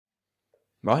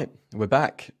Right, we're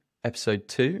back. Episode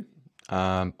 2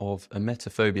 of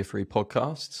Emetophobia-Free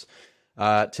podcasts.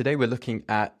 Today we're looking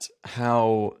at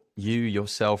how you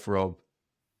yourself, Rob,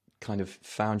 kind of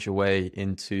found your way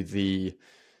into the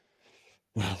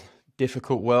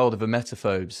difficult world of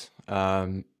emetophobes,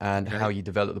 and how Okay. you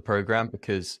developed the program.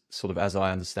 Because sort of as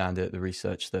I understand it, the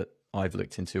research that I've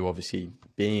looked into, obviously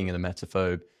being an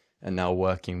emetophobe and now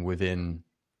working within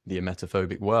the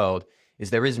emetophobic world, is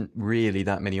there isn't really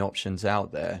that many options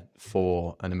out there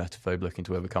for an emetophobe looking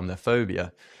to overcome their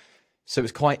phobia. So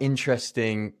it's quite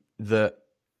interesting that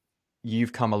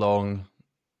you've come along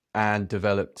and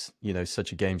developed,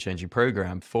 such a game-changing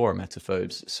program for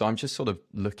emetophobes. So I'm just sort of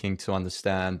looking to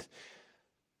understand,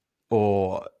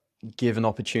 or give an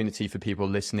opportunity for people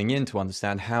listening in to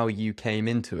understand how you came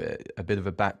into it, a bit of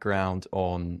a background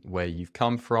on where you've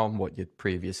come from, what your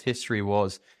previous history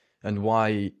was, and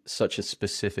why such a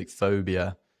specific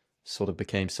phobia sort of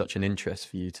became such an interest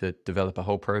for you to develop a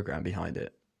whole program behind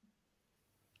it.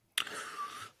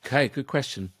 Okay, good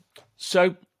question.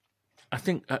 So I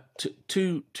think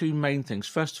two main things.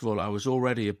 First of all, I was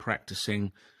already a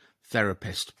practicing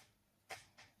therapist,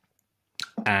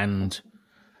 and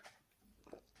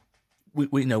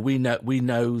we know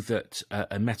that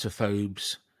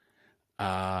emetophobes,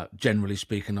 generally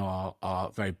speaking,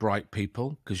 are very bright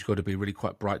people, because you've got to be really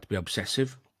quite bright to be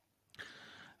obsessive.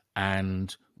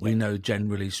 And we know,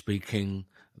 generally speaking,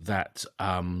 that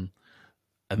emetophobes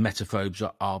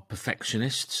are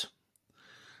perfectionists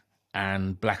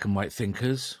and black and white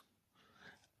thinkers,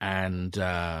 and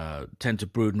tend to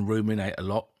brood and ruminate a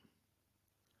lot.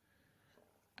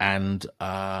 And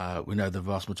we know the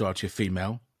vast majority are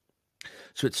female.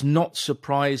 So it's not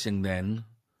surprising then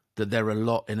that there are a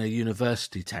lot in a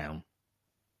university town.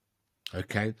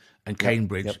 Okay. And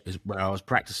Cambridge is where I was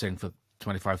practicing for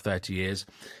 25, 30 years,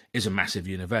 is a massive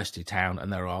university town,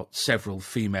 and there are several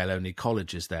female-only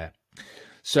colleges there.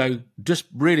 So just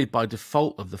really by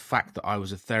default of the fact that I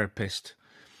was a therapist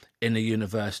in a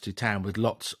university town with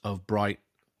lots of bright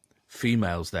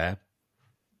females there,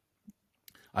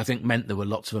 I think meant there were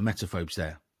lots of emetophobes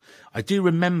there. I do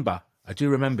remember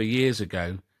years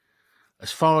ago,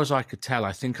 as far as I could tell,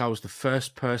 I think I was the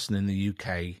first person in the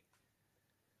UK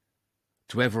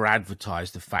to ever advertise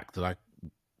the fact that I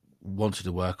wanted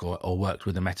to work or worked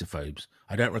with emetophobes.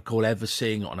 I don't recall ever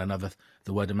seeing it on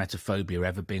the word emetophobia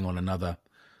ever being on another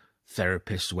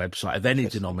therapist's website of any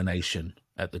denomination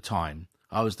at the time.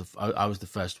 I was the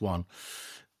first one.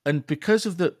 And because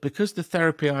the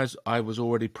therapy I was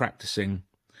already practicing,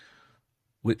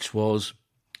 which was,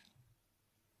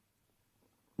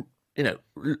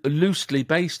 loosely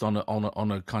based on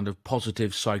a kind of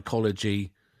positive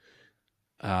psychology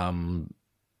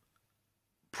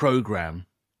program,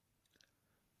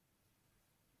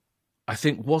 I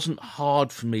think wasn't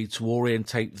hard for me to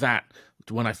orientate that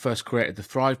when I first created the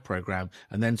Thrive program,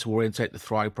 and then to orientate the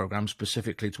Thrive program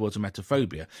specifically towards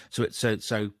emetophobia. So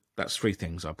that's three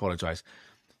things. I apologize.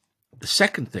 The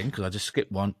second thing, because I just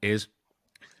skipped one, is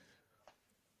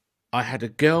I had a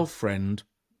girlfriend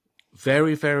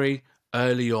very, very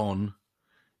early on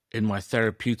in my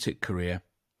therapeutic career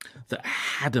that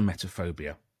had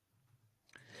emetophobia.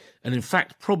 And in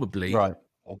fact, probably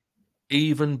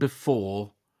even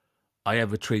before I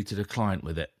ever treated a client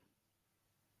with it.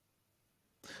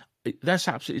 That's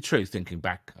absolutely true. Thinking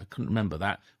back, I couldn't remember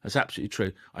that. That's absolutely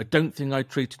true. I don't think I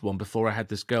treated one before I had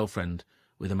this girlfriend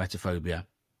with emetophobia.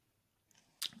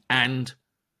 And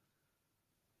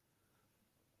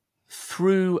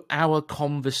through our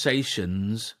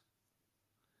conversations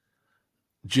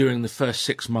during the first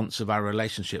 6 months of our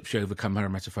relationship, she overcome her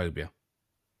emetophobia.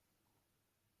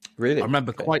 Really? I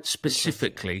remember quite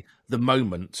specifically the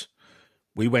moment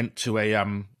we went to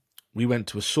a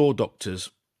saw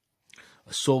doctor's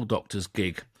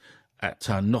gig at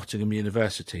Nottingham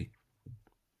University,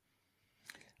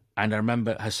 and I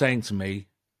remember her saying to me,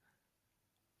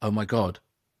 "Oh my God,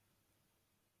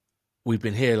 we've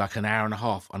been here like an hour and a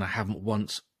half, and I haven't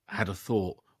once had a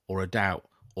thought or a doubt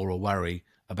or a worry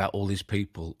about all these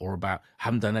people, or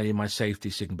haven't done any of my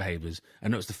safety seeking behaviours."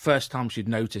 And it was the first time she'd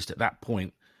noticed at that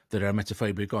point that her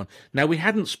emetophobia had gone. Now, we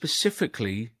hadn't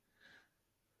specifically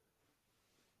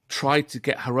tried to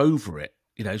get her over it.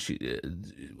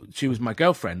 She was my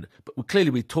girlfriend, but clearly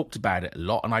we talked about it a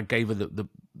lot, and I gave her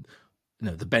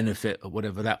the benefit or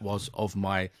whatever that was of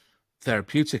my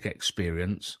therapeutic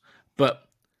experience. But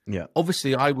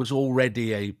obviously I was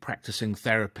already a practicing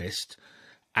therapist,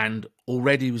 and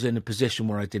already was in a position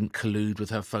where I didn't collude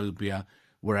with her phobia,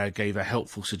 where I gave her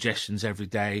helpful suggestions every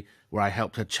day, where I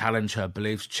helped her challenge her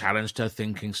beliefs, challenged her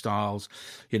thinking styles.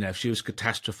 If she was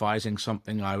catastrophizing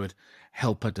something, I would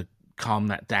help her to calm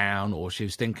that down, or she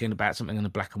was thinking about something in a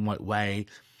black and white way,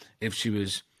 if she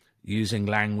was using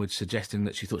language suggesting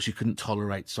that she thought she couldn't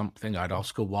tolerate something, I'd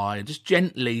ask her why, and just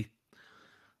gently,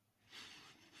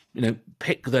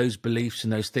 pick those beliefs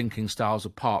and those thinking styles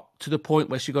apart to the point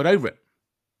where she got over it.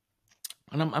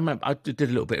 And I did a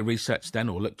little bit of research then,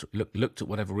 or looked at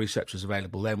whatever research was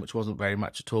available then, which wasn't very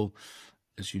much at all,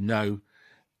 as you know.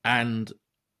 And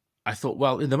I thought,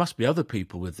 well, there must be other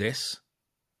people with this.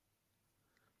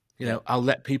 I'll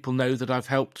let people know that I've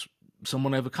helped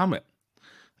someone overcome it.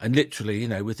 And literally,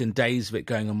 within days of it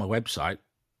going on my website,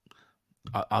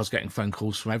 I was getting phone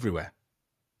calls from everywhere.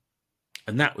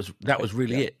 And that was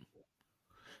really it.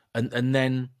 And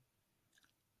then,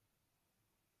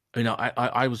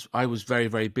 I was very,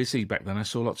 very busy back then. I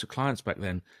saw lots of clients back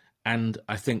then, and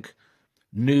I think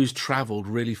news travelled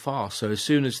really fast. So as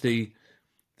soon as the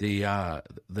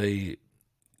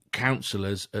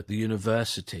counsellors at the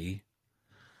university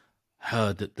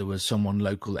heard that there was someone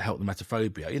local that helped the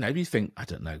emetophobia, if you think, I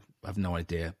don't know, I have no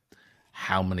idea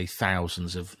how many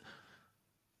thousands of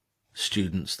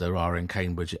students there are in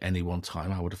Cambridge at any one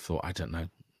time. I would have thought, I don't know,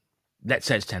 let's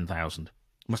say it's 10,000.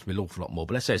 Must be an awful lot more,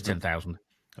 but let's say it's 10,000.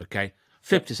 Okay,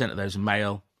 50% of those are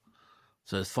male,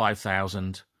 so there's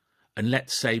 5,000, and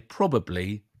let's say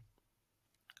probably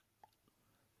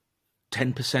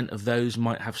 10% of those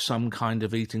might have some kind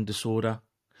of eating disorder.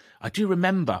 I do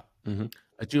remember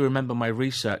my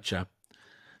researcher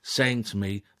saying to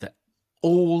me that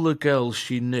all the girls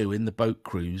she knew in the boat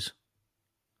cruise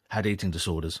had eating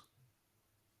disorders.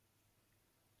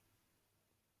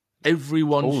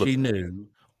 Everyone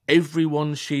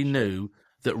she knew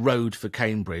that rode for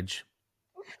Cambridge,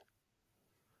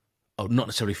 or not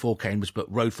necessarily for Cambridge,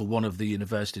 but rode for one of the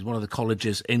universities, one of the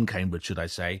colleges in Cambridge, should I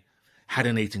say, had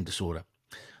an eating disorder.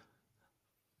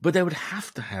 But they would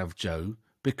have to have, Joe,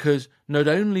 because not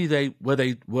only were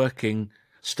they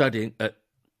studying at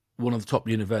one of the top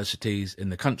universities in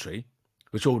the country,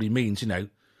 which already means,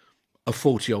 a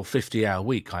 40 or 50-hour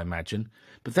week, I imagine,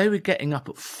 but they were getting up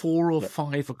at 4 or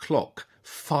 5 o'clock,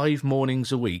 5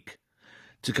 mornings a week,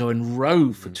 to go and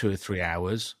row for 2 or 3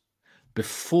 hours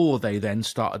before they then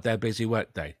started their busy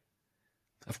workday.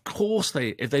 Of course,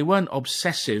 if they weren't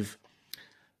obsessive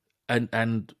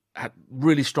and had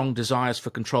really strong desires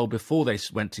for control before they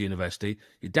went to university,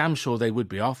 you're damn sure they would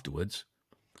be afterwards.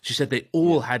 She said they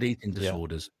all had eating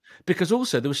disorders because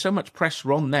also there was so much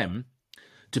pressure on them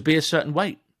to be a certain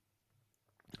weight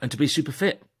and to be super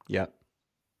fit. Yeah.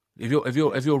 If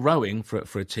you're rowing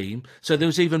for a team, so there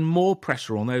was even more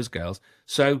pressure on those girls.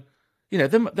 So,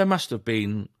 there must have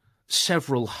been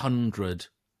several hundred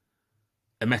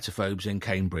emetophobes in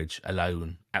Cambridge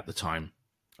alone at the time,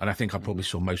 and I think I probably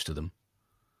saw most of them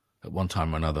at one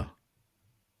time or another.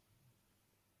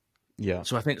 Yeah.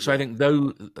 So I think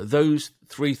those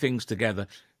three things together,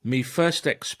 me first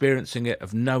experiencing it,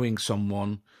 of knowing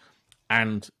someone,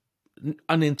 and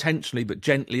unintentionally but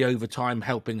gently over time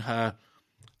helping her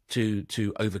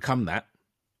to overcome that,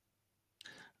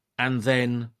 and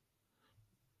then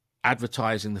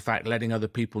advertising the fact, letting other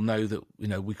people know that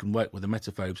we can work with the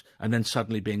emetophobes, and then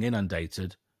suddenly being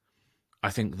inundated. I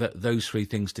think that those three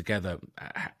things together,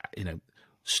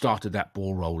 started that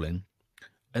ball rolling,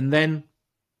 and then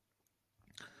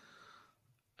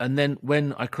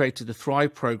when I created the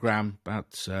Thrive program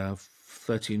about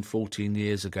 13, 14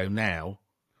 years ago now,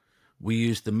 we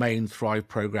used the main Thrive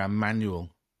program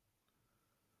manual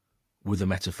with the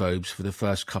emetophobes for the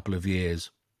first couple of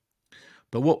years.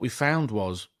 But what we found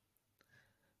was,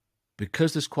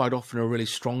 because there's quite often a really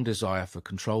strong desire for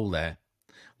control there,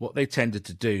 what they tended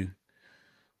to do,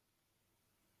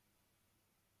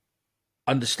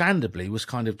 understandably, was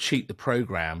kind of cheat the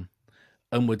program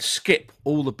and would skip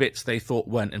all the bits they thought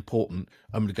weren't important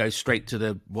and would go straight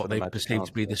to what they perceived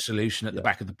to be the solution at the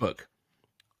back of the book,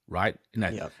 right?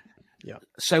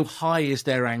 So high is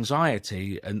their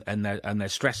anxiety and their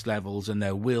stress levels and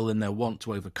their will and their want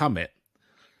to overcome it,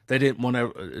 they didn't want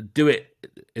to do it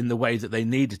in the way that they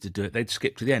needed to do it. They'd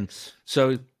skip to the end.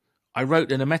 So I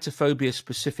wrote an emetophobia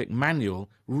specific manual,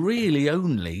 really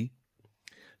only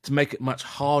to make it much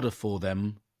harder for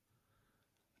them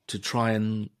to try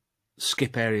and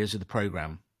skip areas of the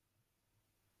program.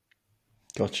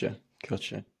 Gotcha.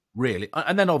 Really.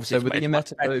 And then obviously, so with the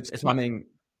emetophobes coming,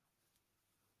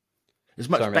 it's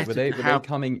much better. Were they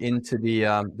coming into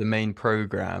the main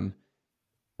program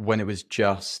when it was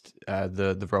just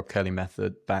the Rob Kelly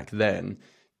method back then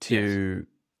to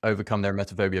overcome their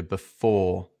emetophobia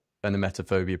before an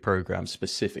emetophobia program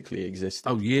specifically existed?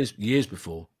 Oh, years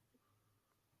before.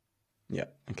 Yeah.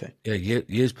 Okay. Yeah,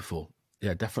 years before.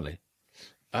 Yeah, definitely.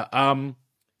 And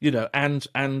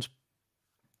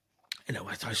you know,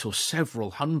 I saw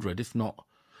several hundred, if not,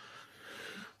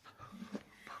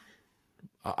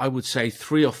 I would say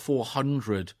 300 or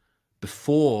 400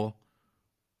 before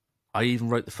I even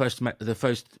wrote the first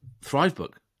Thrive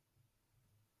book.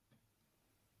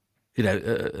 You know,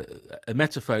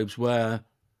 emetophobes were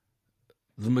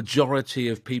the majority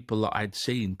of people that I'd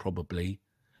seen probably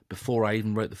before I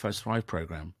even wrote the first Thrive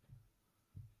program.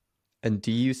 And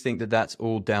do you think that that's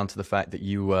all down to the fact that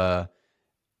you were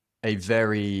a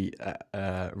very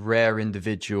rare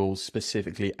individual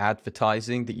specifically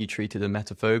advertising that you treated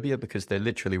emetophobia, because there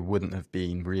literally wouldn't have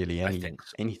been really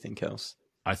anything else?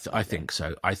 I think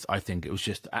so. I think it was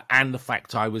just, and the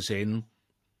fact I was in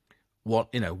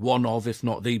one of, if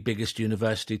not the biggest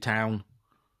university town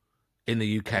in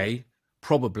the UK,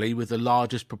 probably with the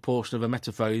largest proportion of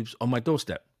emetophobes on my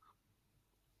doorstep.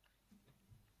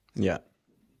 Yeah.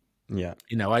 Yeah.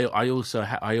 You know, I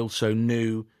also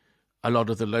knew a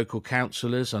lot of the local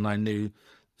councillors, and I knew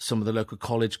some of the local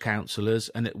college councillors,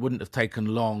 and it wouldn't have taken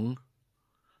long.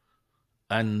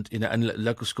 And, you know, and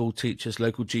local school teachers,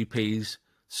 local GPs.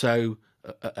 So,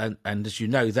 and as you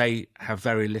know, they have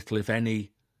very little, if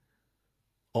any,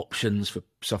 options for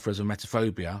sufferers of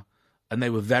emetophobia. And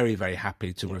they were very, very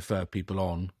happy to refer people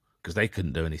on because they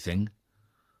couldn't do anything.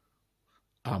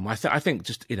 I think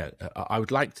just, you know, I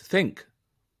would like to think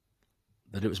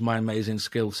that it was my amazing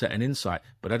skill set and insight,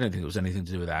 but I don't think it was anything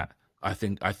to do with that. I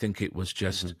think it was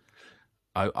just,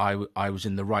 I was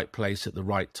in the right place at the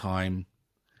right time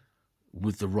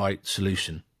with the right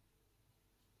solution.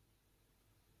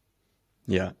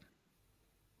 Yeah.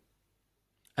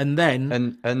 And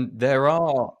then, and there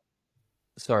are,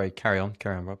 sorry, carry on,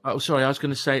 Rob. Oh, sorry, I was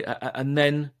going to say, and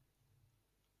then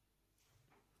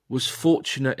was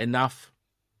fortunate enough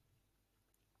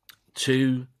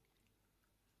to,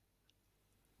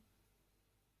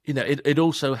 you know, it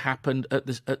also happened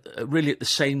really at the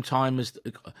same time as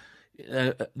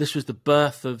this was the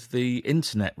birth of the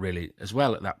internet, really, as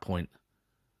well at that point.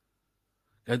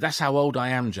 That's how old I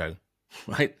am, Joe,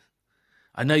 right?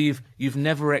 I know you've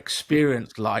never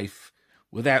experienced life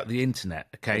without the internet,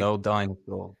 okay? No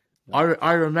dinosaur.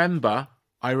 I remember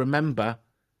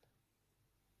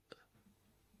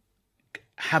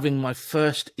having my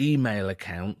first email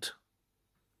account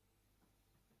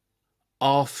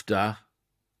after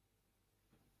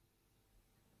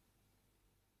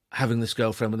having this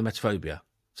girlfriend with emetophobia.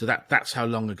 So that's how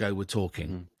long ago we're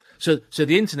talking. So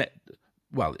the internet,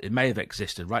 well, it may have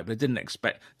existed, right? But it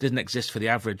didn't exist for the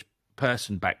average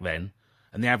person back then.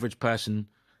 And the average person,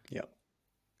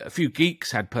 a few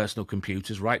geeks had personal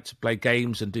computers, right, to play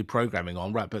games and do programming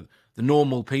on, right? But the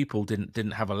normal people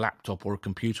didn't have a laptop or a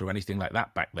computer or anything like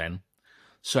that back then.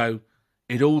 So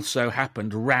it also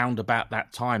happened around about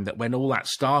that time that when all that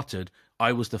started,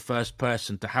 I was the first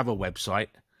person to have a website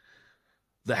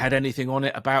that had anything on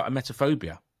it about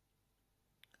emetophobia.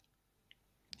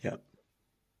 Yeah.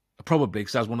 Probably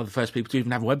because I was one of the first people to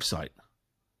even have a website.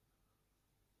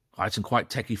 I had some quite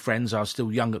techie friends. I was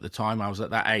still young at the time. I was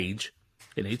at that age.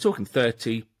 You know, you're talking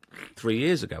 33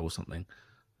 years ago or something.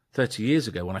 30 years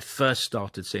ago when I first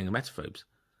started seeing emetophobes.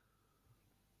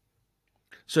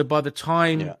 So by the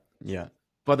time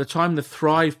the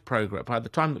Thrive program, by the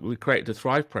time that we created the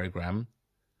Thrive program,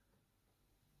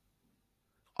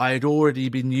 I had already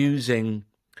been using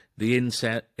the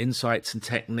insights and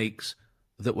techniques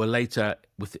that were later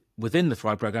within the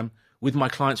Thrive program with my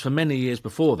clients for many years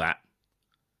before that.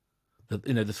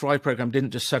 You know, the Thrive program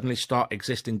didn't just suddenly start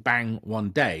existing bang one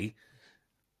day.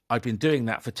 I'd been doing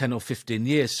that for 10 or 15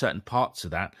 years, certain parts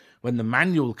of that. When the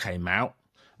manual came out,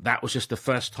 that was just the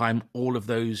first time all of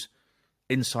those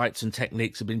insights and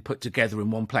techniques had been put together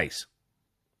in one place.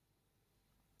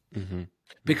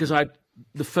 Because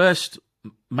the first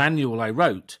manual I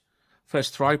wrote,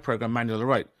 first Thrive program manual I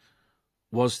wrote,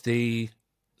 was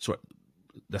sorry,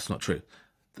 that's not true.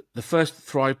 The first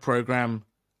Thrive program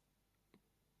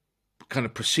kind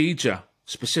of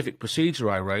specific procedure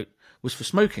I wrote was for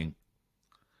smoking.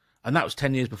 And that was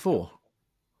 10 years before.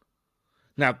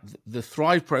 Now, the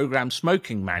Thrive program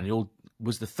smoking manual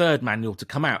was the third manual to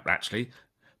come out, actually.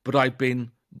 But I'd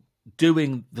been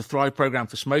doing the Thrive program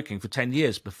for smoking for 10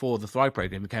 years before the Thrive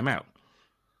program came out.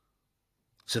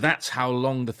 So that's how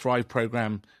long the Thrive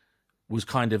program was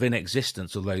kind of in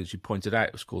existence, although, as you pointed out,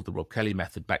 it was called the Rob Kelly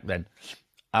method back then.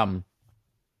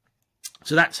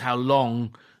 So that's how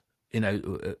long, you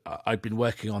know, I've been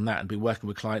working on that and been working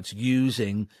with clients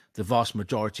using the vast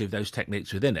majority of those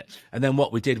techniques within it. And then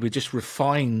what we did, we just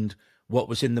refined what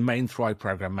was in the main Thrive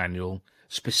program manual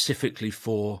specifically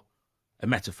for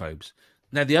emetophobes.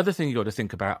 Now, the other thing you got to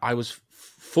think about, I was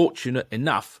fortunate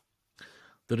enough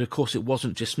that, of course, it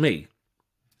wasn't just me.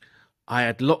 I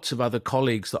had lots of other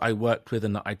colleagues that I worked with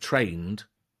and that I trained.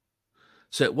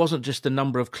 So it wasn't just the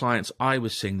number of clients I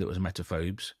was seeing that was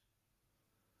emetophobes.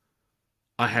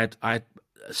 I had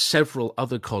several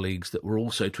other colleagues that were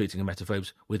also treating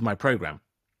emetophobes with my program.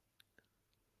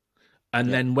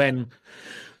 And then when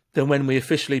we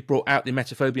officially brought out the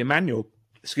Emetophobia manual,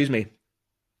 excuse me,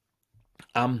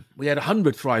 we had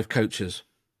 100 Thrive coaches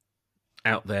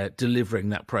out there delivering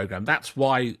that program. That's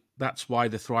why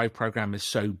the Thrive program is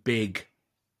so big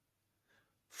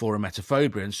for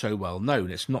emetophobia and so well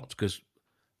known. It's not because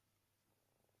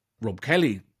Rob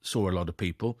Kelly saw a lot of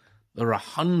people. There are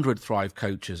 100 Thrive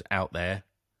coaches out there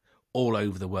all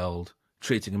over the world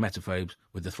treating emetophobes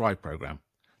with the Thrive program.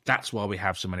 That's why we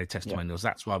have so many testimonials.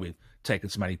 That's why we've taken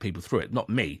so many people through it. Not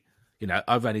me. You know,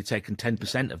 I've only taken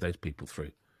 10% of those people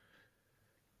through.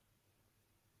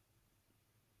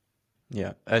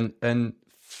 Yeah. And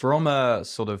from a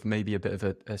sort of maybe a bit of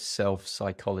a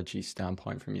self-psychology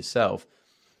standpoint from yourself,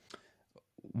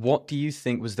 what do you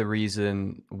think was the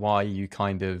reason why you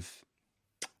kind of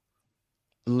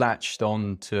latched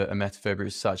on to emetophobia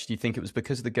as such? Do you think it was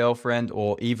because of the girlfriend,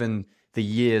 or even the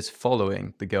years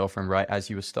following the girlfriend, right, as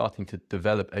you were starting to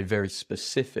develop a very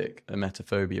specific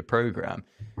emetophobia program?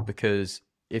 Because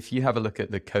if you have a look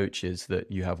at the coaches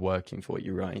that you have working for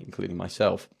you, right, including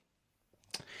myself,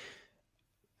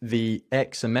 the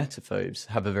ex-emetophobes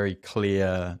have a very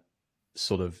clear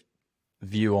sort of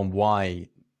view on why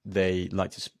they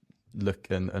like to look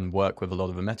and work with a lot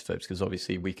of emetophobes, because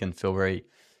obviously we can feel very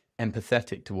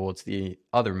empathetic towards the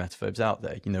other emetophobes out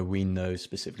there. You know, we know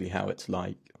specifically how it's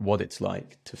like, what it's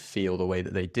like to feel the way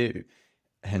that they do.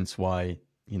 Hence why,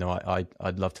 you know,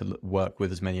 I'd love to work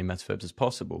with as many emetophobes as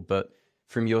possible. But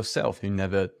from yourself, who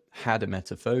never had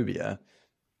emetophobia,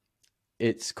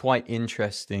 it's quite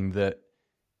interesting that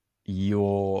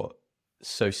you're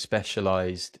so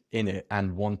specialized in it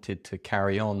and wanted to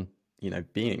carry on, you know,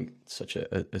 being such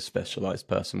a specialized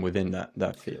person within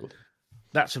that field.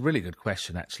 That's a really good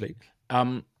question, actually.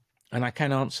 And I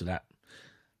can answer that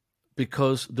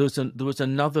because there was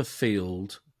another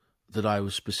field that I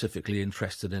was specifically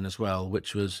interested in as well,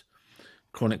 which was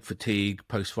chronic fatigue,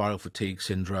 post-viral fatigue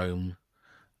syndrome,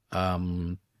 ME.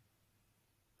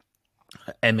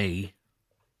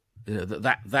 You know,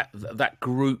 that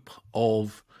group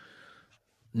of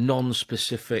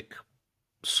non-specific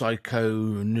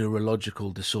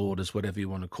psychoneurological disorders, whatever you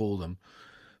want to call them.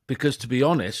 Because to be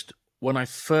honest, when I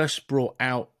first brought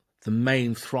out the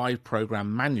main Thrive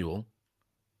program manual,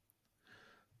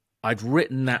 I'd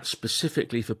written that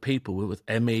specifically for people with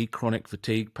ME, chronic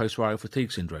fatigue, post-viral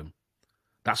fatigue syndrome.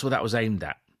 That's what that was aimed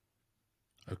at.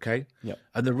 Okay? Yep.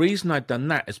 And the reason I'd done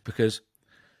that is because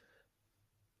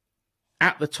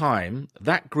at the time,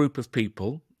 that group of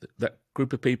people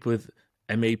with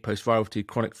ME, post-viral fatigue,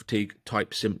 chronic fatigue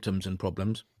type symptoms and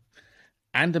problems,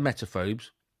 and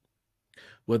emetophobes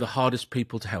were the hardest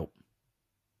people to help.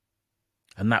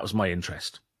 And that was my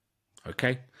interest.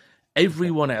 Okay?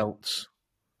 Everyone else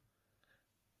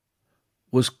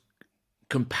was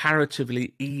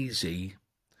comparatively easy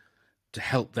to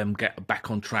help them get back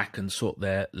on track and sort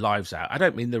their lives out. I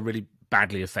don't mean the really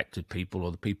badly affected people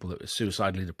or the people that were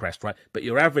suicidally depressed, right? But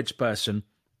your average person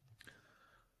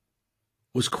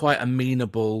was quite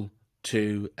amenable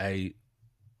to a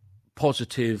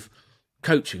positive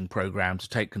coaching program to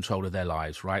take control of their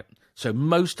lives, right? So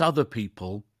most other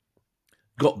people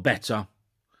got better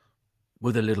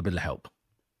with a little bit of help.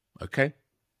 Okay?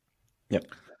 Yep.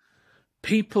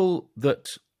 People that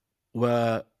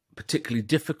were particularly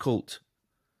difficult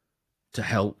to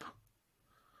help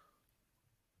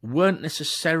weren't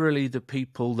necessarily the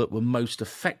people that were most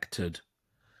affected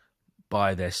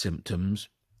by their symptoms,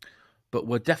 but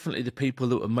were definitely the people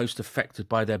that were most affected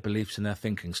by their beliefs and their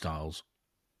thinking styles.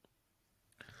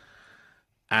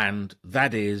 And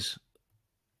that is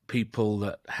people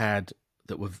that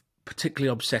were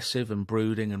particularly obsessive and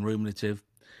brooding and ruminative,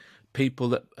 people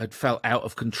that had felt out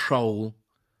of control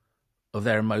of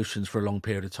their emotions for a long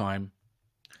period of time,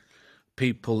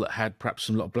 people that had perhaps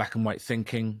some lot of black and white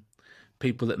thinking,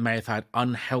 people that may have had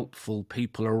unhelpful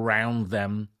people around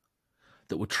them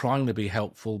that were trying to be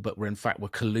helpful but were in fact were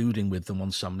colluding with them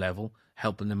on some level,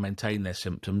 helping them maintain their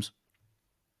symptoms.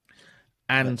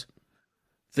 And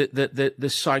the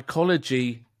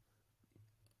psychology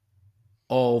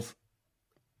of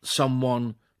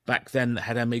someone back then that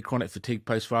had ME, chronic fatigue,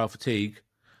 post-viral fatigue,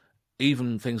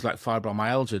 even things like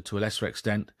fibromyalgia to a lesser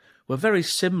extent, were very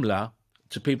similar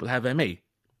to people that have ME.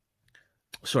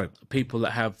 Sorry, people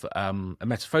that have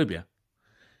emetophobia.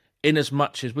 In as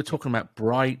much as we're talking about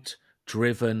bright,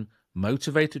 driven,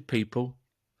 motivated people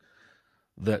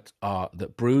that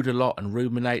brood a lot and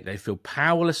ruminate. They feel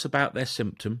powerless about their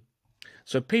symptom.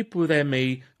 So people with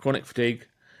ME, chronic fatigue,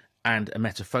 and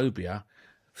emetophobia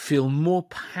feel more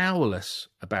powerless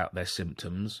about their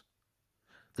symptoms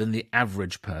than the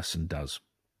average person does.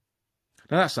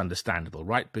 Now that's understandable,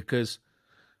 right? Because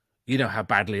you know how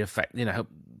badly how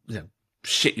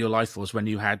shit your life was when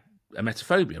you had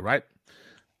emetophobia, right?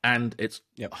 And it's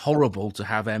horrible to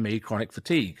have ME, chronic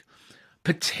fatigue,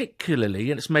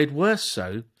 particularly, and it's made worse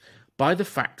so by the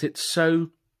fact it's so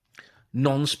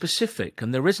non-specific,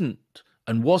 and there isn't,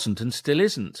 and wasn't, and still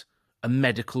isn't a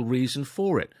medical reason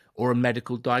for it or a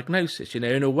medical diagnosis.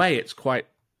 In a way, it's quite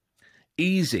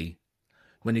easy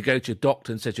when you go to your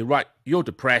doctor and says, you're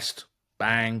depressed,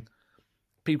 bang.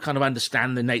 People kind of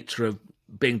understand the nature of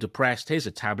being depressed. Here's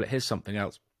a tablet, here's something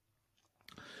else.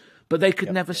 But they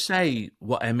could never say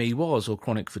what ME was or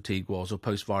chronic fatigue was or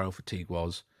post-viral fatigue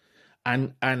was,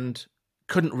 and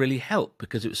couldn't really help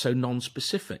because it was so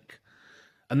non-specific.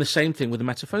 And the same thing with the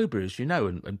emetophobia, as you know,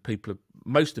 and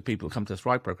most of the people who come to the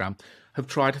Thrive program have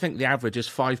tried, I think the average is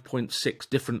 5.6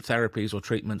 different therapies or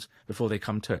treatments before they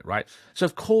come to it, right? So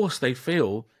of course they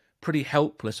feel pretty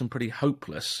helpless and pretty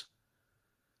hopeless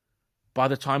by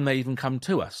the time they even come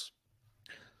to us.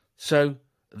 So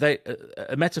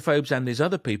emetophobes and these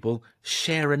other people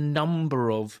share a number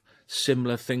of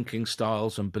similar thinking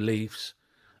styles and beliefs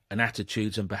and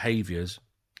attitudes and behaviors.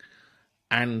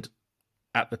 And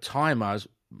at the time, I was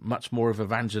much more of an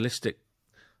evangelistic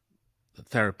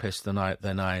therapist than I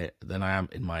am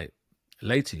in my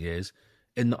later years,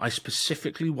 in that I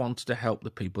specifically wanted to help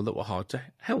the people that were hard to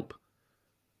help.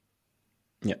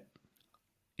 Yeah.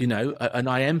 And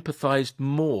I empathized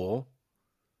more.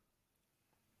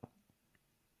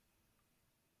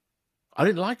 I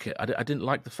didn't like it. I didn't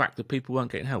like the fact that people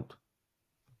weren't getting help.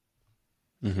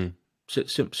 Mm-hmm.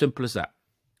 Simple as that.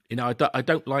 I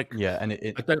don't like. Yeah, and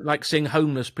I don't like seeing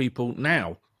homeless people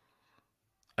now.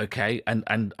 Okay,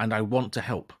 and I want to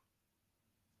help.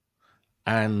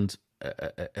 And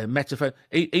emetophobia,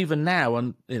 even now,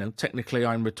 and technically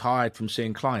I'm retired from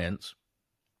seeing clients.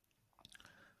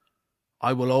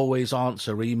 I will always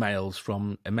answer emails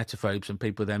from emetophobes and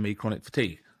people with ME, chronic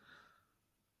fatigue.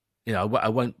 I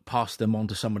won't pass them on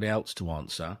to somebody else to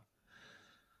answer,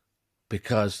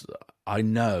 because I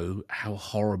know how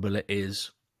horrible it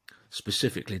is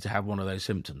specifically to have one of those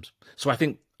symptoms. So I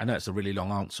know it's a really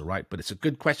long answer, right? But it's a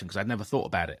good question because I'd never thought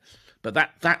about it. But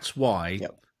that's why.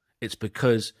 It's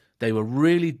because they were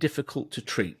really difficult to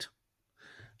treat.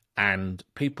 And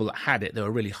people that had it, there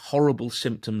were really horrible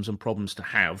symptoms and problems to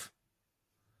have.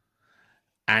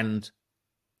 And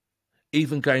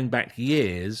even going back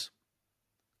years,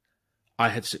 I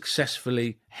had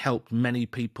successfully helped many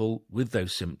people with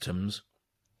those symptoms.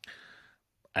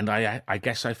 And I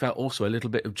guess I felt also a little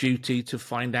bit of duty to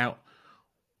find out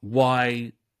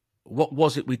what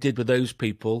was it we did with those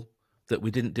people that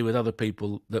we didn't do with other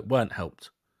people that weren't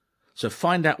helped. So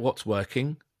find out what's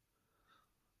working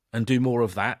and do more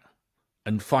of that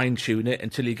and fine tune it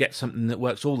until you get something that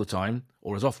works all the time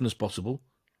or as often as possible,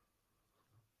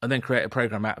 and then create a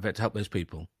program out of it to help those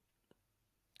people.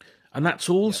 And that's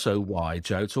also why,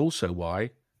 Joe, it's also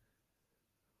why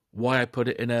I put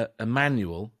it in a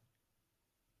manual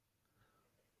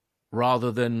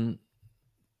rather than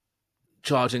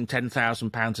charging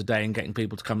 £10,000 a day and getting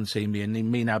people to come and see me, and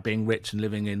me now being rich and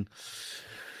living in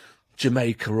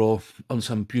Jamaica or on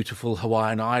some beautiful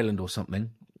Hawaiian island or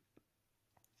something.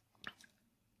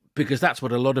 Because that's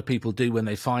what a lot of people do when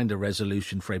they find a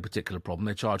resolution for a particular problem.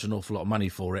 They charge an awful lot of money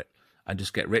for it and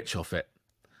just get rich off it.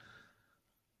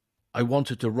 I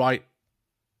wanted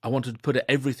to put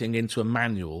everything into a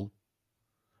manual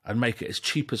and make it as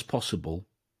cheap as possible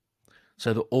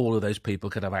so that all of those people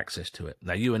could have access to it.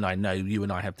 Now, you and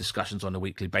I have discussions on a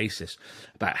weekly basis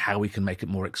about how we can make it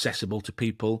more accessible to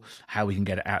people, how we can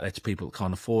get it out there to people that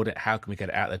can't afford it, how can we get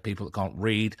it out there to people that can't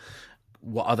read,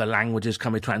 what other languages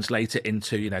can we translate it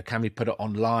into, can we put it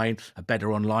online, a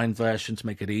better online version to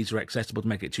make it easier accessible, to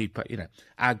make it cheaper.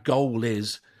 Our goal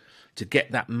is to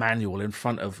get that manual in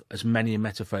front of as many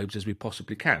emetophobes as we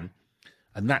possibly can.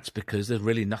 And that's because there's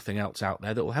really nothing else out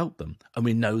there that will help them. And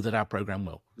we know that our program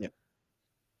will. Yeah.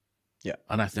 Yeah.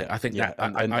 And I think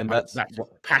that's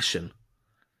what passion.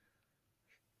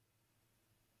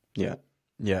 Yeah.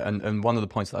 Yeah. And one of the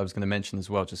points that I was going to mention as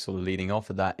well, just sort of leading off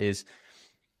of that, is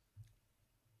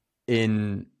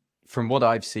from what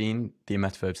I've seen, the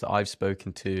emetophobes that I've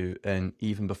spoken to, and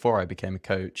even before I became a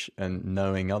coach and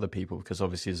knowing other people, because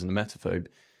obviously as an emetophobe,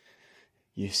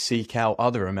 you seek out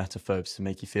other emetophobes to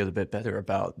make you feel a bit better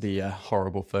about the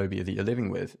horrible phobia that you're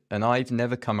living with. And I've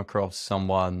never come across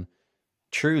someone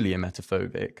truly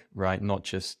emetophobic, right? Not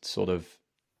just sort of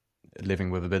living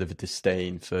with a bit of a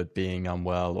disdain for being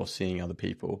unwell or seeing other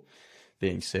people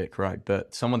being sick, right?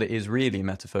 But someone that is really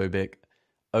emetophobic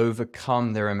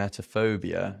overcome their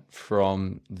emetophobia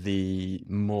from the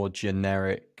more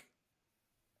generic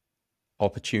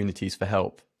opportunities for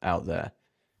help out there,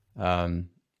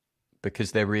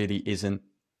 because there really isn't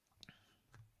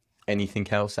anything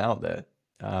else out there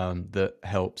that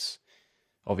helps,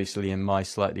 obviously, in my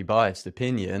slightly biased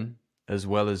opinion, as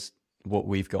well as what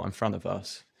we've got in front of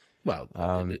us. Well,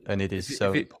 and it is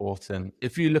so important.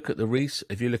 If you look at the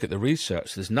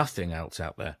research, there's nothing else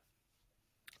out there.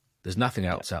 There's nothing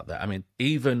else out there. I mean,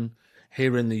 even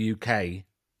here in the UK,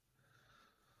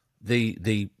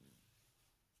 the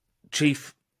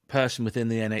chief person within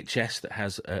the NHS that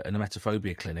has an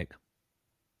emetophobia clinic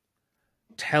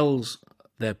tells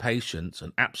their patients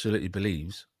and absolutely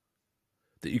believes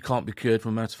that you can't be cured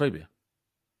from emetophobia.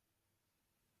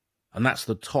 And that's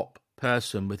the top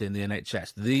person within the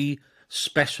NHS. The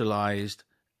specialised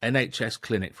NHS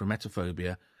clinic for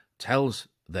emetophobia tells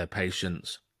their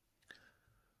patients,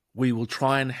 we will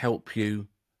try and help you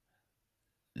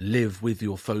live with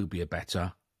your phobia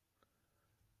better.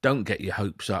 Don't get your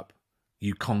hopes up.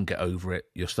 You can't get over it.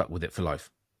 You're stuck with it for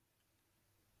life.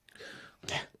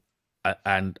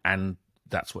 And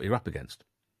that's what you're up against.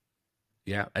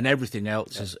 Yeah. And everything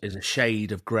else is a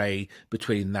shade of grey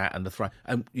between that and the thrive.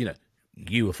 And, you know,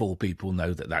 you of all people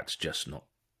know that that's just not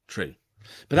true.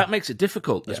 But that makes it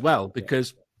difficult as well,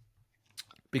 because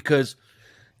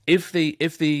if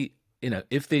the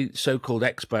so-called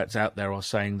experts out there are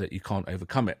saying that you can't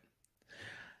overcome it,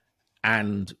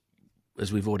 and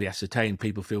as we've already ascertained,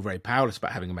 people feel very powerless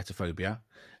about having emetophobia,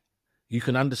 you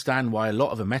can understand why a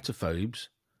lot of emetophobes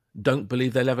don't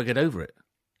believe they'll ever get over it.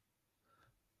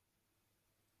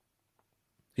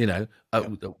 You know,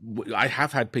 I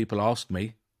have had people ask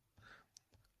me,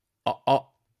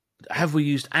 have we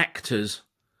used actors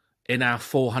in our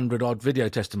 400-odd video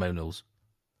testimonials?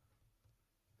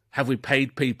 Have we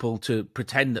paid people to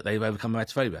pretend that they've overcome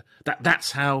emetophobia?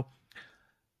 That's how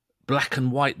black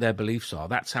and white their beliefs are.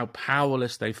 That's how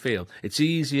powerless they feel. It's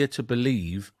easier to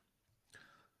believe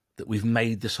that we've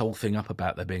made this whole thing up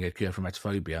about there being a cure for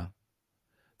emetophobia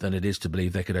than it is to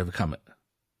believe they could overcome it.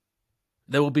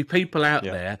 There will be people out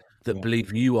there that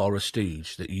believe you are a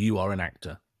stooge, that you are an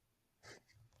actor.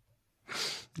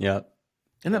 Yeah.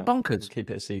 Isn't that bonkers?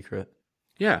 Keep it a secret.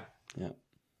 Yeah. Yeah.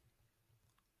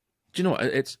 Do you know what?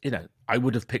 It's, you know, I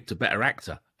would have picked a better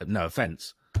actor. No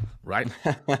offense, right?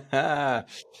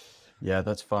 Yeah,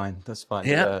 that's fine. That's fine.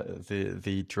 Yeah.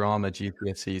 The drama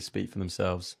GPSCs speak for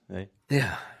themselves. Eh?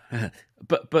 Yeah.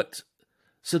 But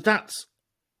so that's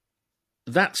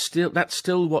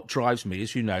still what drives me,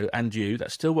 as you know, and you.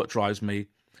 That's still what drives me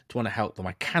to want to help them.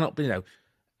 I cannot be, you know,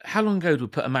 how long ago did we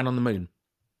put a man on the moon?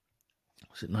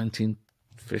 Was it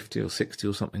 1950 or 60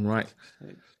 or something, right?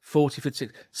 40, 50,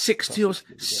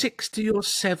 60 or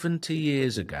 70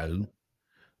 years ago,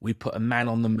 we put a man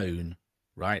on the moon,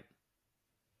 right?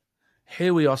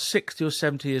 Here we are 60 or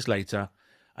 70 years later,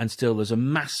 and still there's a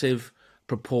massive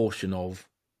proportion of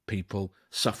people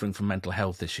suffering from mental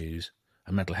health issues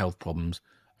and mental health problems,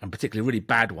 and particularly really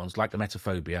bad ones like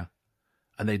emetophobia,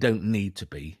 and they don't need to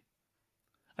be.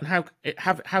 And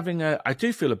I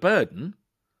do feel a burden,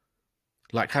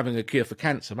 like having a cure for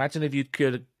cancer. Imagine if you'd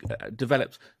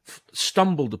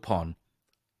stumbled upon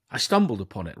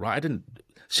it, right? I didn't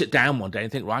sit down one day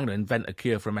and think, right, I'm going to invent a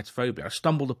cure for emetophobia. I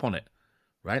stumbled upon it,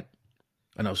 right?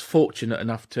 And I was fortunate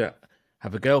enough to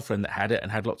have a girlfriend that had it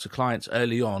and had lots of clients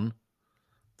early on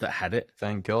that had it.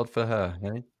 Thank God for her,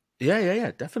 eh?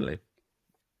 Yeah, definitely.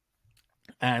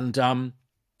 And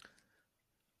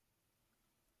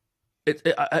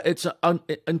it's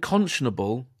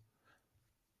unconscionable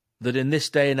that in this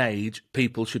day and age,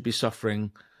 people should be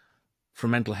suffering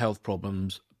from mental health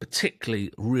problems,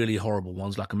 particularly really horrible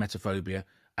ones like emetophobia,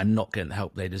 and not getting the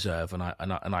help they deserve. And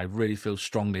I really feel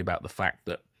strongly about the fact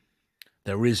that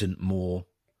there isn't more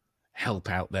help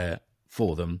out there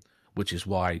for them, which is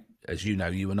why, as you know,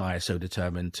 you and I are so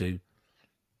determined to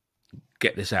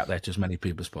get this out there to as many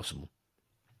people as possible.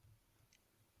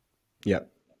 Yeah,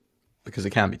 because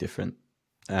it can be different.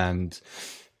 And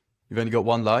you've only got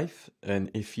one life,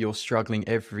 and if you're struggling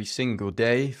every single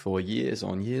day for years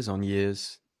on years on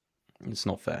years, it's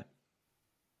not fair.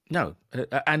 No,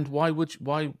 and why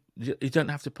you don't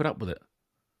have to put up with it.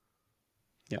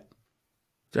 Yeah,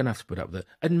 don't have to put up with it.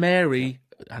 And Mary,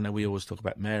 I know we always talk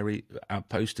about Mary, our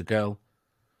poster girl.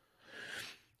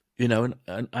 You know,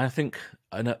 and I think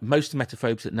most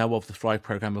emetophobes that know of the Thrive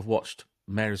program have watched.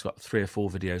 Mary's got 3 or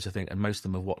 4 videos, I think, and most of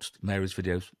them have watched Mary's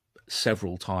videos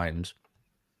several times.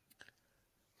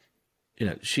 You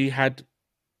know, she had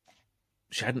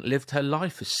she hadn't lived her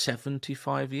life for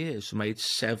 75 years, from age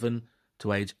 7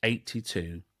 to age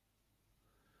 82.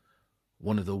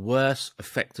 One of the worst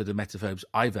affected emetophobes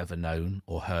I've ever known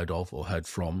or heard of or heard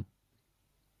from.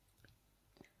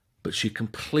 But she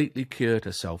completely cured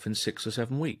herself in 6 or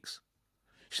 7 weeks.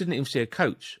 She didn't even see a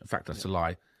coach. In fact, that's a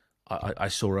lie. I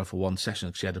saw her for one session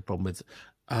because she had a problem with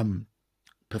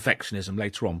perfectionism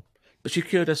later on. But she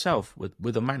cured herself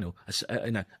with a manual.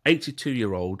 An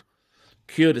 82-year-old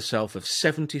cured herself of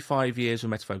 75 years of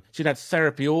emetophobia. She'd had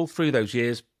therapy all through those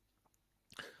years.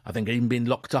 I think even been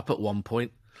locked up at one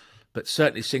point. But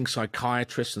certainly seeing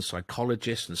psychiatrists and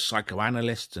psychologists and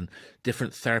psychoanalysts and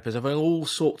different therapists, having all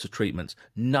sorts of treatments.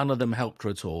 None of them helped her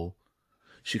at all.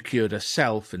 She cured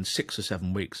herself in 6 or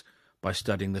 7 weeks by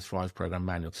studying the Thrive Program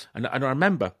manual. And I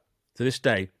remember to this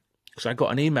day, because I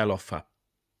got an email off her.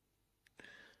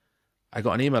 I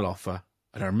got an email off her,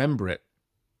 and I remember it.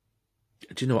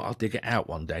 Do you know what? I'll dig it out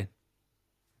one day.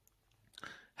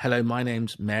 Hello, my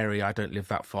name's Mary. I don't live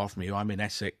that far from you. I'm in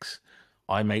Essex.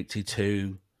 I'm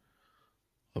 82.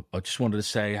 I just wanted to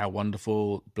say how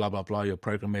wonderful, blah, blah, blah, your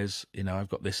program is. You know, I've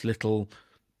got this little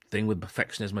thing with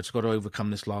perfectionism. I've just got to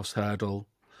overcome this last hurdle.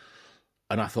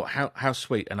 And I thought, how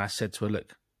sweet. And I said to her,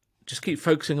 look, just keep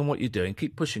focusing on what you're doing.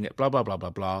 Keep pushing it, blah, blah, blah, blah,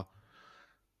 blah.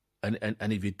 And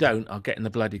if you don't, I'll get in the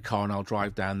bloody car and I'll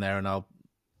drive down there and I'll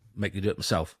make you do it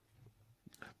myself.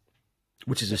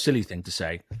 Which is a silly thing to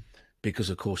say, because,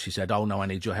 of course, she said, oh, no, I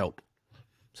need your help.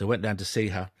 So I went down to see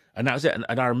her. And that was it.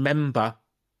 And I remember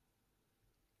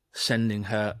sending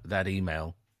her that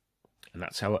email. And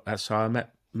that's how I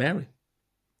met Mary.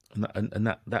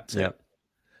 And that's it.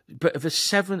 But if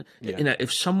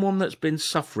if someone that's been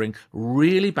suffering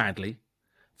really badly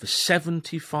for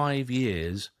 75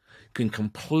 years can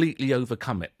completely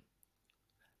overcome it,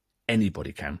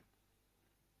 anybody can.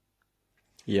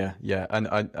 Yeah. And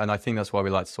I think that's why we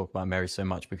like to talk about Mary so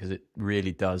much, because it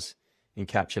really does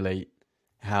encapsulate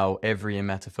how every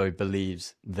emetophobe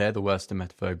believes they're the worst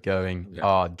emetophobe going.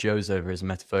 Joe's over his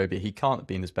emetophobia. He can't have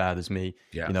been as bad as me.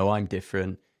 Yeah. You know, I'm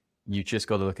different. You just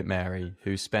got to look at Mary,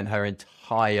 who spent her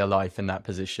entire life in that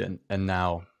position, and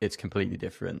now it's completely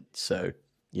different. So,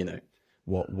 you know,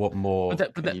 what more?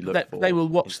 They will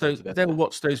watch those. They will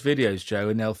watch those videos, Joe,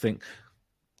 and they'll think,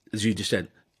 as you just said,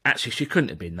 actually, she couldn't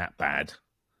have been that bad,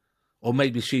 or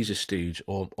maybe she's a stooge,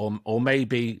 or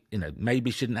maybe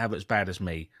maybe she didn't have it as bad as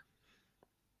me.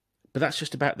 But that's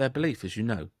just about their belief, as you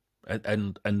know,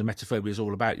 and the emetophobia is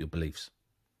all about your beliefs.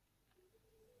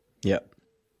 Yep.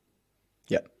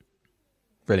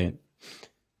 Brilliant.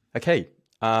 Okay.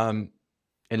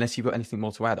 Unless you've got anything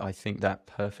more to add, I think that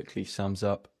perfectly sums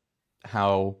up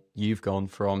how you've gone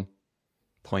from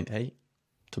point A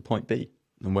to point B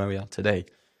and where we are today,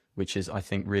 which is, I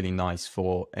think, really nice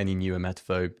for any new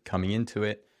emetophobe coming into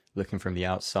it, looking from the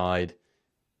outside,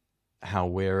 how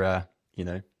we're,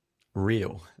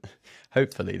 real.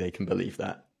 Hopefully they can believe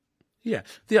that. Yeah.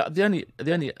 The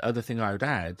only other thing I would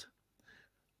add,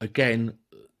 again,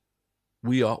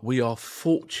 we are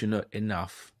fortunate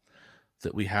enough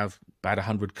that we have about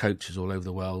 100 coaches all over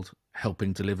the world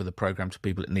helping deliver the program to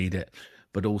people that need it,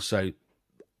 but also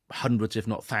hundreds, if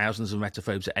not thousands, of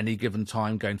emetophobes at any given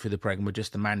time going through the program with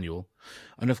just the manual.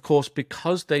 And of course,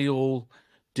 because they all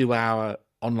do our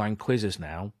online quizzes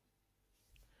now,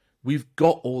 we've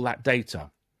got all that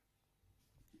data.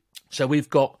 So we've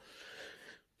got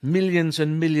millions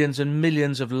and millions and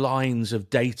millions of lines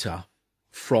of data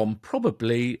from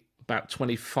probably about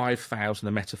 25,000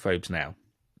 emetophobes now,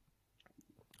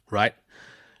 right?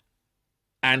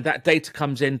 And that data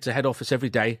comes into head office every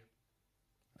day,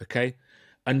 okay?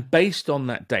 And based on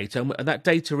that data, and that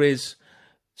data is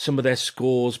some of their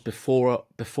scores before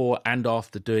and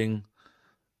after doing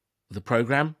the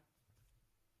program,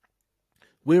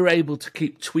 we're able to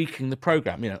keep tweaking the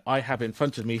program. You know, I have in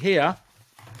front of me here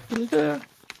a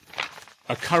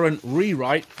current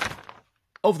rewrite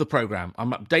of the program.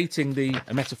 I'm updating the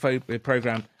Emetophobia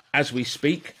program as we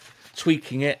speak,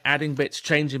 tweaking it, adding bits,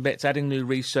 changing bits, adding new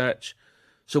research.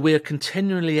 So we are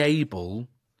continually able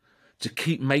to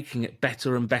keep making it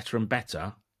better and better and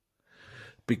better,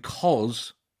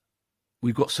 because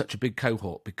we've got such a big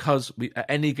cohort, because at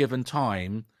any given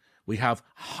time, we have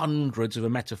hundreds of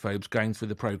emetophobes going through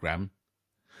the program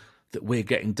that we're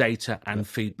getting data and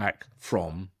feedback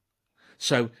from.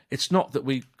 So it's not that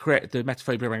we created the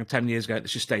Emetophobia program 10 years ago,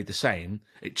 it's just stayed the same.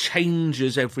 It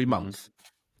changes every month.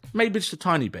 Maybe just a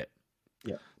tiny bit.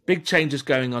 Yeah. Big changes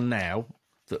going on now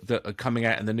that are coming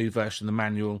out in the new version of the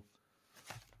manual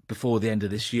before the end of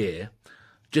this year,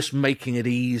 just making it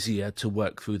easier to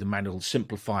work through the manual,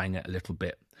 simplifying it a little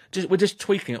bit. We're just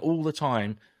tweaking it all the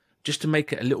time, just to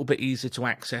make it a little bit easier to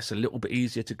access, a little bit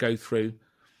easier to go through.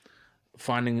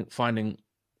 finding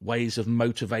ways of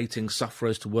motivating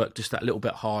sufferers to work just that little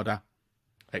bit harder,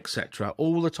 etc.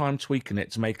 All the time tweaking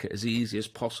it to make it as easy as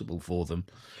possible for them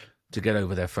to get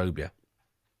over their phobia.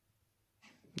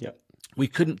 Yep. We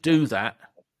couldn't do that.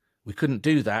 We couldn't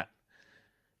do that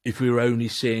if we were only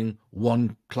seeing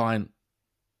one client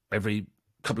every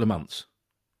couple of months.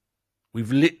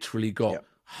 We've literally got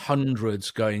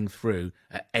hundreds going through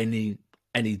at any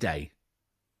day.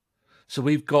 So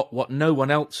we've got what no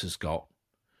one else has got,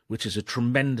 which is a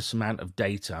tremendous amount of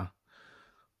data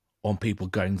on people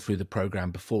going through the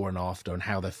program before and after, and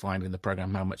how they're finding the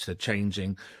program, how much they're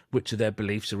changing, which of their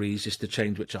beliefs are easiest to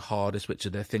change, which are hardest, which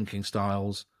of their thinking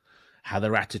styles, how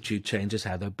their attitude changes,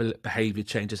 how their behavior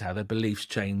changes, how their beliefs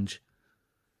change.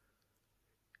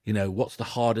 You know, what's the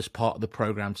hardest part of the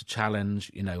program to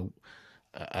challenge? You know,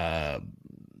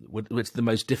 what's the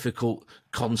most difficult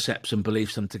concepts and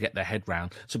beliefs them to get their head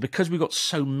round? So because we've got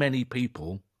so many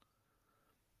people,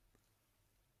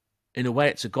 in a way,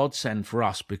 it's a godsend for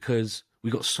us, because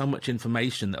we've got so much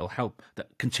information that'll help,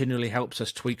 that continually helps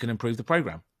us tweak and improve the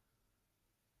program.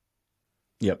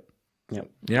 Yep.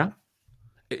 Yeah.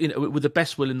 You know, with the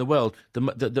best will in the world,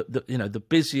 the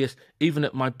busiest, even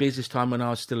at my busiest time when I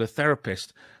was still a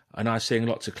therapist and I was seeing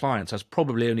lots of clients, I was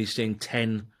probably only seeing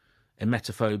 10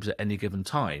 emetophobes at any given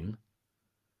time.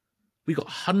 We got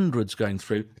hundreds going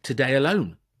through today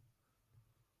alone.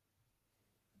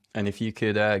 And if you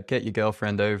could get your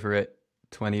girlfriend over it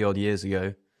 20 odd years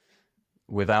ago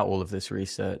without all of this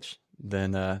research,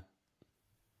 then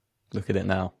look at it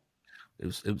now. It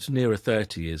was nearer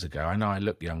 30 years ago. I know I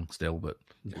look young still, but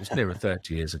it was nearer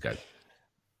 30 years ago.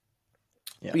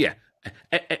 Yeah. But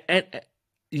yeah,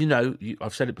 you know,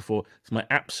 I've said it before, it's my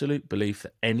absolute belief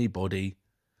that anybody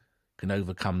can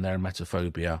overcome their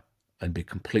emetophobia and be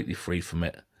completely free from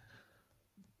it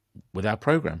with our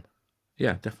program.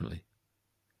 Yeah, definitely.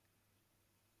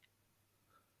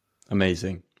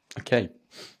 Amazing. Okay.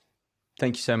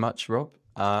 Thank you so much, Rob.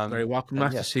 Very welcome.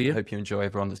 Nice to see you. I hope you enjoy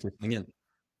everyone that's listening in.